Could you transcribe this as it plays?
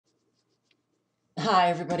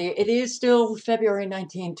Hi, everybody. It is still February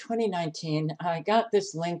 19, 2019. I got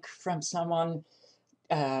this link from someone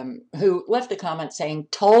who left a comment saying,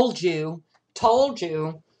 told you,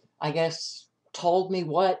 I guess, told me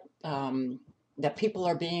what, that people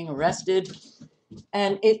are being arrested.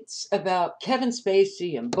 And it's about Kevin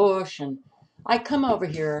Spacey and Bush. And I come over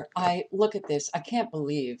here, I look at this. I can't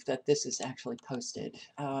believe that this is actually posted.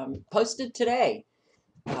 Posted today.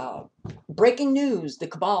 Uh, Breaking news, the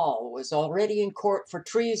cabal was already in court for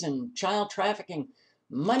treason, child trafficking,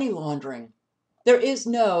 money laundering. There is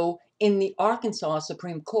no in the Arkansas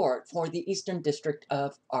Supreme Court for the Eastern District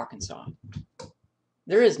of Arkansas.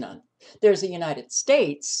 There is none. There's a United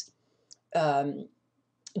States um,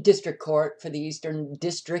 District Court for the Eastern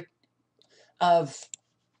District of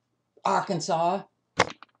Arkansas.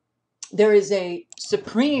 There is a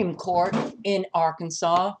Supreme Court in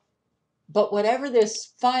Arkansas. But whatever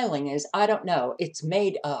this filing is, I don't know. It's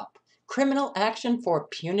made up. Criminal action for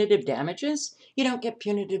punitive damages? You don't get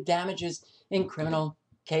punitive damages in criminal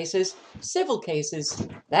cases. Civil cases,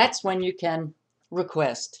 that's when you can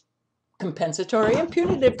request compensatory and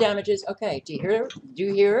punitive damages. Okay, do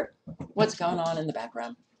you hear what's going on in the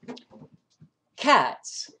background?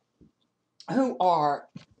 Cats who are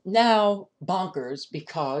now bonkers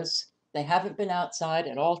because they haven't been outside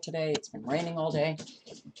at all today. It's been raining all day.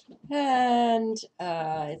 And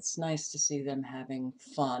it's nice to see them having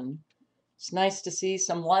fun. It's nice to see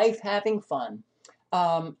some life having fun.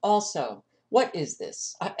 Also, what is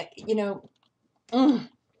this? Kevin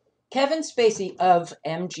Spacey of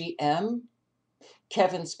MGM,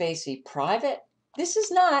 Kevin Spacey private. This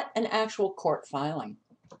is not an actual court filing.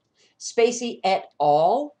 Spacey et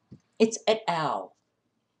al. It's et al.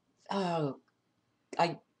 Oh,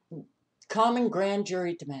 common grand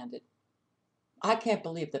jury demanded. I can't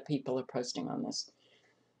believe that people are posting on this.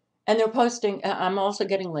 And they're posting, I'm also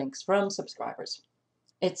getting links from subscribers.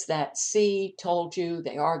 It's that, see, told you,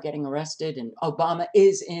 they are getting arrested, and Obama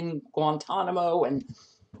is in Guantanamo. And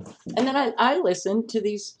then I listen to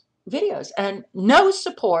these videos, and no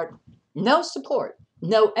support,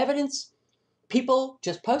 no evidence. People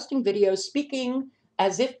just posting videos, speaking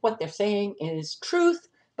as if what they're saying is truth,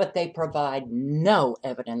 but they provide no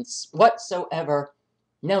evidence whatsoever,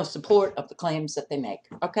 no support of the claims that they make.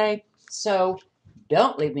 Okay? So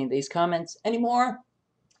don't leave me these comments anymore.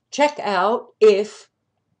 Check out if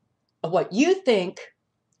what you think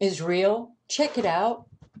is real. Check it out.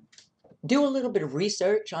 Do a little bit of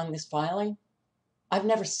research on this filing. I've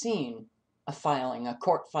never seen a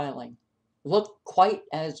court filing, look quite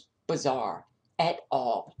as bizarre at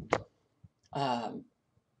all.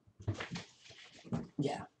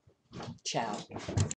 Yeah. Ciao.